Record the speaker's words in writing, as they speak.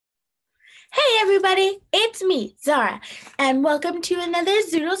Hey everybody, it's me, Zara, and welcome to another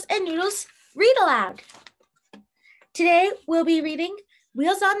Zoodles and Noodles Read Aloud. Today we'll be reading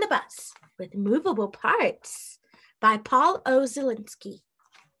Wheels on the Bus with Movable Parts by Paul O. Zelinsky.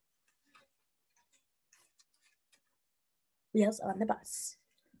 Wheels on the Bus.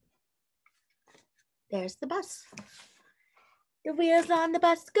 There's the bus. The wheels on the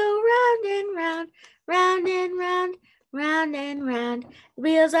bus go round and round, round and round, round and round. The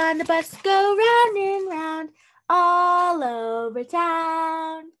wheels on the bus go round and round all over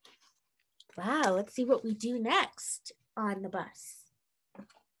town. Wow, let's see what we do next on the bus.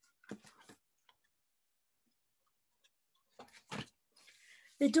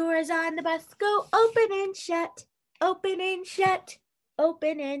 The doors on the bus go open and shut, open and shut,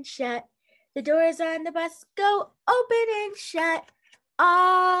 open and shut. The doors on the bus go open and shut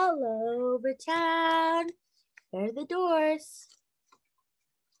all over town. There are the doors.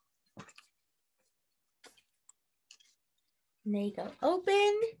 And they go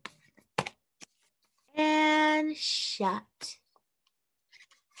open and shut.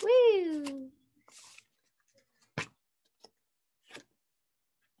 Woo!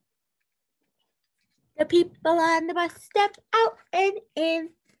 The people on the bus step out and in,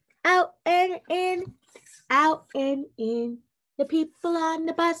 out and in, out and in. The people on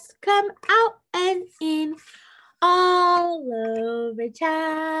the bus come out and in all over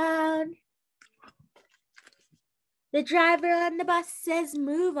town. The driver on the bus says,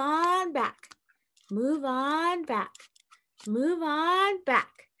 move on back, move on back, move on back.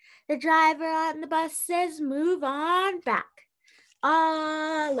 The driver on the bus says, move on back,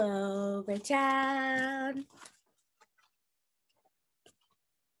 all over town.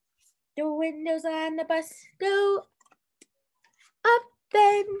 The windows on the bus go up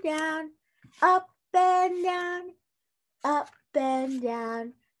and down, up and down, up and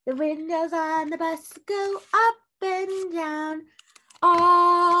down. The windows on the bus go up and down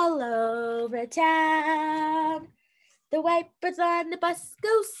all over town. The wipers on the bus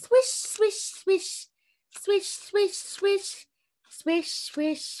go swish, swish, swish, swish, swish, swish, swish,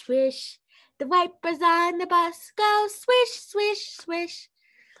 swish, swish. The wipers on the bus go swish, swish, swish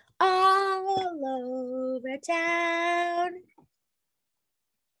all over town.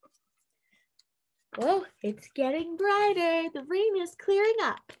 Whoa, it's getting brighter. The rain is clearing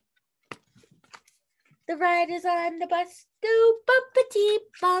up. The riders on the bus go bumpity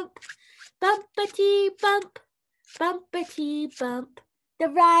bump, bumpity bump, bumpity bump. The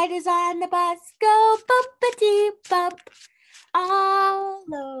riders on the bus go bumpity bump all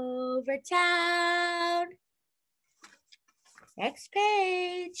over town. Next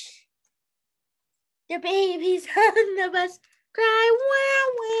page. The babies on the bus cry wah,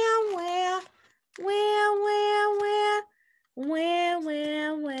 wah, wah, wah, wah, wah, wah,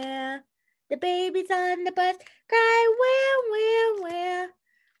 wah, wah. The babies on the bus cry wah, wah, wah,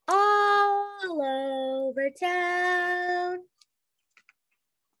 all over town.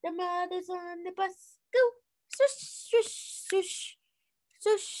 The mothers on the bus go shush, shush, shush,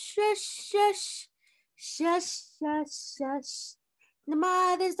 shush, shush, shush, shush, shush. The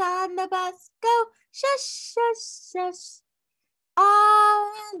mothers on the bus go shush, shush, shush,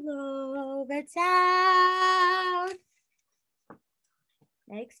 all over town.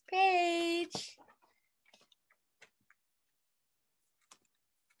 Next page.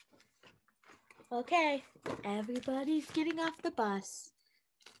 Okay, everybody's getting off the bus.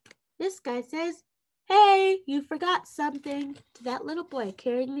 This guy says, hey, you forgot something, to that little boy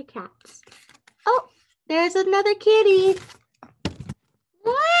carrying the cats. Oh, there's another kitty.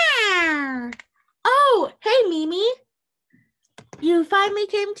 Wow. Oh, hey, Mimi. You finally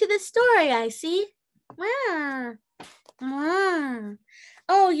came to the story, I see. Wow. Wow.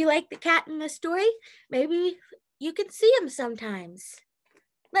 Oh, you like the cat in the story? Maybe you can see him sometimes.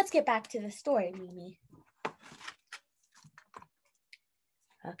 Let's get back to the story, Mimi.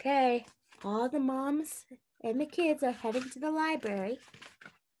 Okay, all the moms and the kids are heading to the library.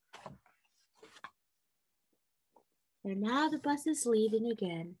 And now the bus is leaving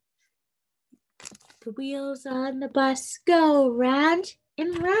again. The wheels on the bus go round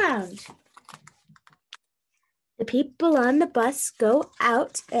and round. The people on the bus go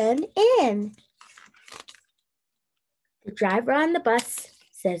out and in. The driver on the bus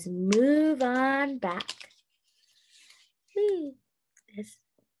says, move on back. This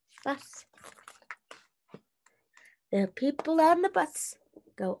bus. The people on the bus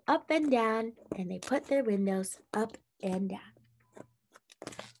go up and down, and they put their windows up and down.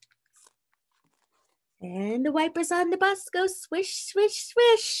 And the wipers on the bus go swish, swish,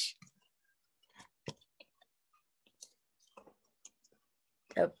 swish.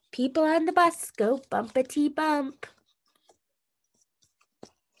 The people on the bus go bumpity bump.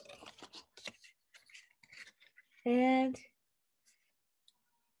 And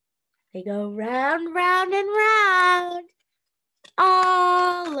they go round, round, and round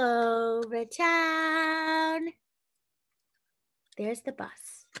all over town. There's the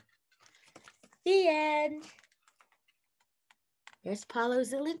bus. The end. There's Paulo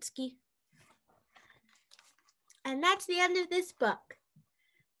Zelinsky. And that's the end of this book.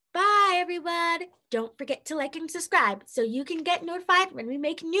 Bye, everyone. Don't forget to like and subscribe so you can get notified when we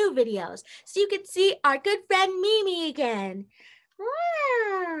make new videos. So you can see our good friend Mimi again.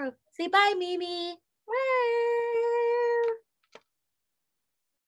 Say bye, Mimi.